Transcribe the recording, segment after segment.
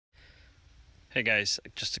Hey guys,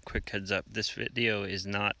 just a quick heads up. This video is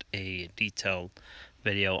not a detailed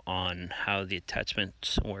video on how the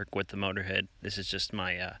attachments work with the motorhead. This is just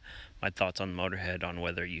my my thoughts on the motorhead, on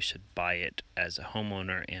whether you should buy it as a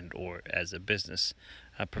homeowner and or as a business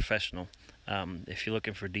professional. If you're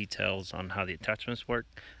looking for details on how the attachments work,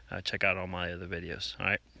 check out all my other videos. All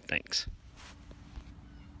right, thanks.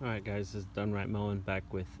 All right, guys, this is Done Right Mowing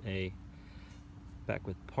back with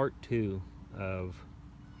part 2 of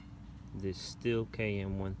this Stihl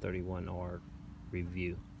KM 131R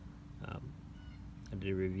review. I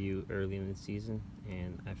did a review early in the season,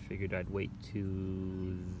 and I figured I'd wait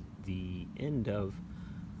to the end of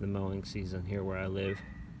the mowing season here where I live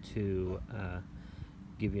to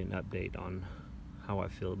give you an update on how I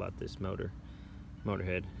feel about this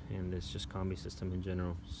motorhead and this just Kombi system in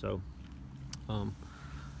general. So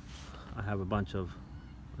I have a bunch of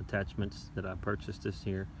attachments that I purchased this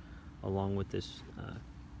year along with this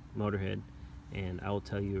motorhead, and I will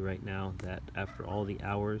tell you right now that after all the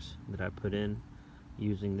hours that I put in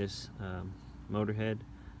using this motorhead,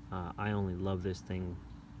 I only love this thing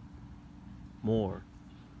more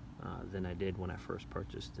than I did when I first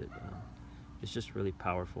purchased it. It's just really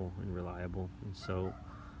powerful and reliable, and so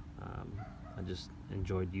I just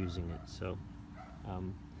enjoyed using it. So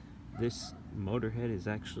this motorhead is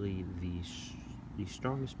actually the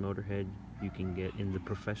strongest motorhead you can get in the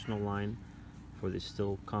professional line for the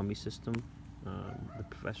Stihl Kombi system. The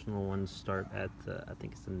professional ones start at I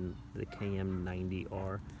think it's the KM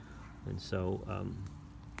 90R, and so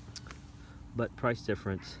but price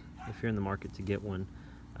difference, if you're in the market to get one,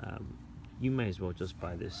 you may as well just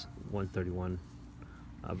buy this 131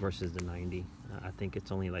 versus the 90. I think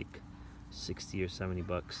it's only like 60 or 70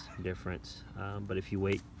 bucks difference, but if you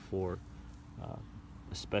wait for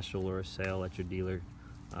a special or a sale at your dealer,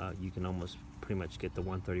 you can almost pretty much get the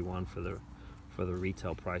 131 for the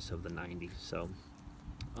retail price of the 90. So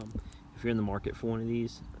if you're in the market for one of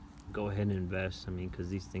these, go ahead and invest. I mean, because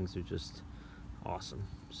these things are just awesome.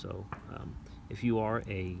 So if you are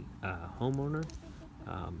a homeowner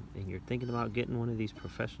and you're thinking about getting one of these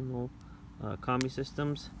professional Kombi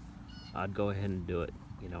systems, I'd go ahead and do it.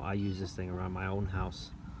 You know, I use this thing around my own house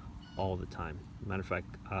all the time. Matter of fact,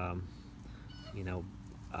 you know,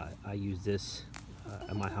 I use this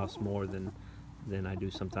at my house more than I do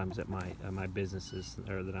sometimes at my businesses,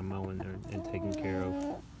 or that I'm mowing and taking care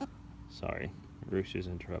of. Sorry, Rooster's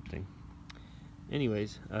interrupting.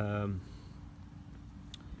 Anyways,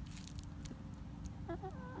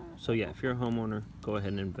 so yeah, if you're a homeowner, go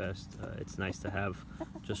ahead and invest. It's nice to have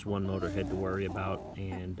just one motorhead to worry about,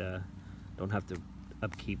 and don't have to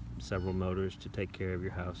upkeep several motors to take care of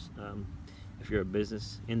your house. If you're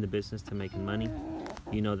in the business to making money,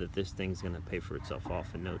 you know that this thing's gonna pay for itself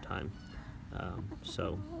off in no time.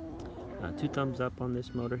 So 2 thumbs up on this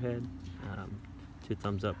motorhead, 2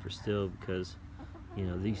 thumbs up for Stihl, because you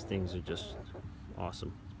know these things are just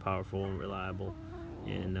awesome. It's powerful and reliable,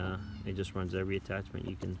 and it just runs every attachment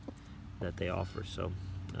that they offer. So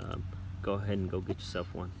go ahead and go get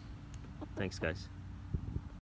yourself one. Thanks, guys.